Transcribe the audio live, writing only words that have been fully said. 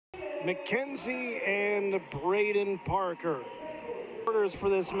McKenzie and Braden Parker. Orders for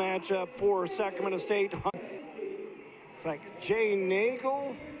this matchup for Sacramento State. It's like Jay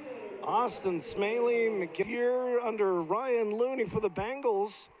Nagel, Austin Smaley, McGear under Ryan Looney for the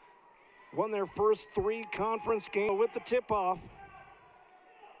Bengals. Won their first 3 conference games with the tip-off.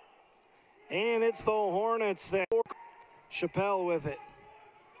 And it's the Hornets there. Chappelle with it.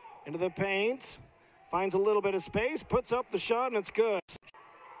 Into the paint. Finds a little bit of space. Puts up the shot, and it's good.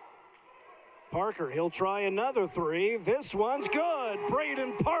 Parker, he'll try another 3. This one's good.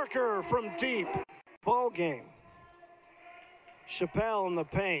 Braden Parker from deep. Ball game. Chappelle in the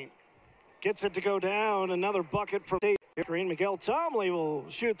paint. Gets it to go down. Another bucket from State. Green. Miguel Tomley will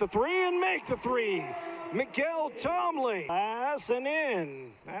shoot the 3 and make the 3. Miguel Tomley. Pass and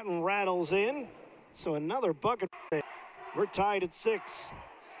in. That one rattles in. So another bucket. We're tied at 6.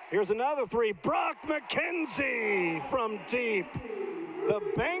 Here's another 3. Brock McKenzie from deep. The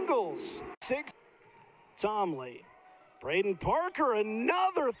Bengals. 6. Tomley. Braden Parker.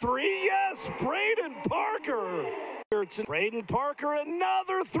 Another 3. Yes, Braden Parker. Braden Parker.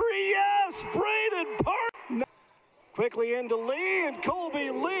 Another 3. Yes, Braden Parker. Quickly into Lee, and Colby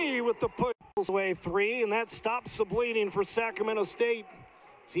Lee with the push away 3, and that stops the bleeding for Sacramento State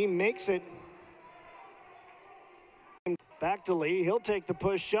as he makes it. Back to Lee. He'll take the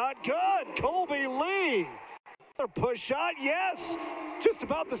push shot. Good. Colby Lee. Another push shot. Yes. Just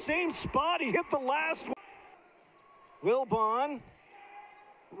about the same spot. He hit the last one. Wilbon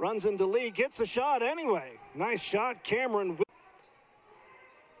runs into Lee. Gets the shot anyway. Nice shot, Cameron.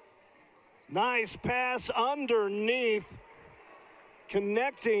 Nice pass underneath.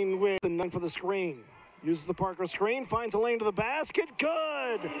 Connecting with the none for the screen. Uses the Parker screen. Finds a lane to the basket.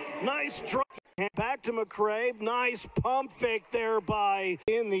 Good. Nice drop. Back to McCrae. Nice pump fake there by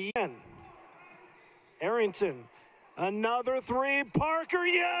in the end. Arrington. Another 3. Parker.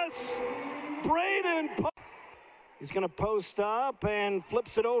 Yes. Braden. He's going to post up and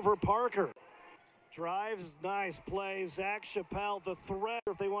flips it over Parker. Drives. Nice play. Zach Chappelle, the threat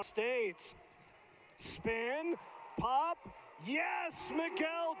if they want State. Spin. Pop. Yes.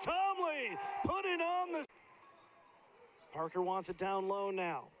 Miguel Tomley putting on the. Parker wants it down low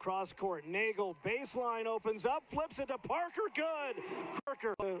now. Cross court. Nagel. Baseline opens up. Flips it to Parker. Good.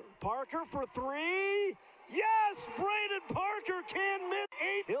 Parker for 3. Yes. Braden Parker can miss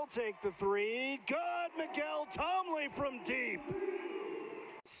 8. He'll take the 3. Good. Miguel Tomley from deep.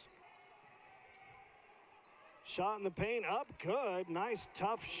 Shot in the paint. Up. Good. Nice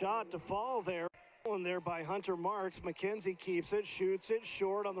tough shot to fall there. And there by Hunter Marks. McKenzie keeps it, shoots it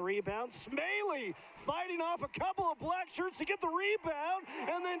short on the rebound. Smaley fighting off a couple of black shirts to get the rebound,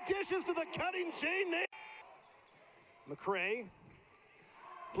 and then dishes to the cutting Jay. McCrae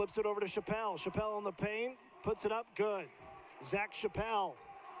flips it over to Chappelle. Chappelle in the paint, puts it up, good. Zach Chappelle.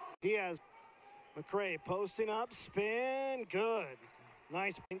 He has McCrae posting up, spin, good.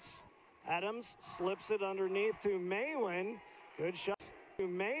 Nice points. Adams slips it underneath to Maywin. Good shot to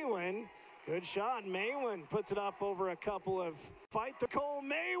Maywin. Good shot. Maywin puts it up over a couple of fight. The Cole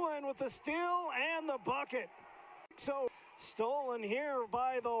Maywin with the steal and the bucket. So stolen here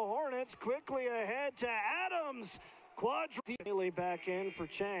by the Hornets. Quickly ahead to Adams. Quadruple back in for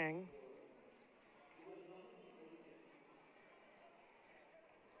Chang.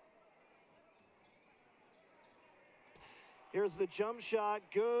 Here's the jump shot.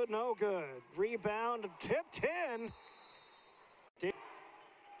 Good. No good. Rebound. Tipped in.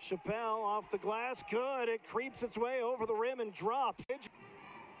 Chappelle off the glass, good. It creeps its way over the rim and drops.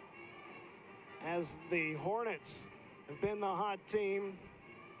 As the Hornets have been the hot team,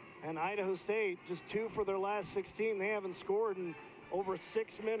 and Idaho State just 2 for their last 16. They haven't scored in over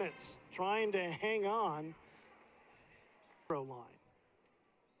 6 minutes, trying to hang on. Line.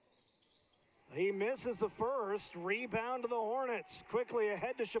 He misses the first. Rebound to the Hornets. Quickly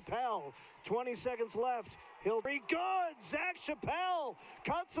ahead to Chappelle. 20 seconds left. He'll be good. Zach Chappelle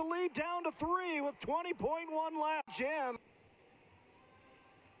cuts the lead down to 3 with 20.1 left. Jim.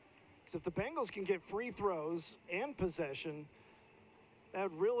 So if the Bengals can get free throws and possession, that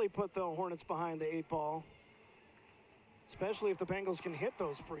would really put the Hornets behind the 8 ball. Especially if the Bengals can hit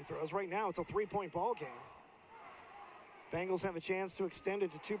those free throws. Right now, it's a 3-point ball game. Bengals have a chance to extend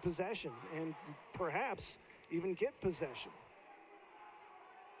it to 2 possession and perhaps even get possession.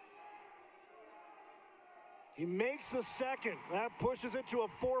 He makes the second. That pushes it to a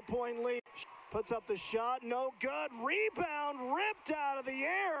 4-point lead. Puts up the shot. No good. Rebound ripped out of the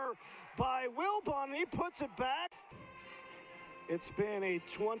air by Wilbon. He puts it back. It's been a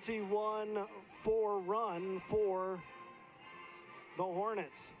 21-4 run for the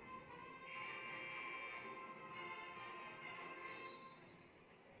Hornets.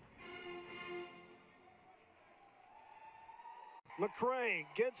 McCray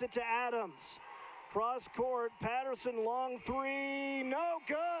gets it to Adams. Cross court, Patterson long three, no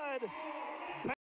good.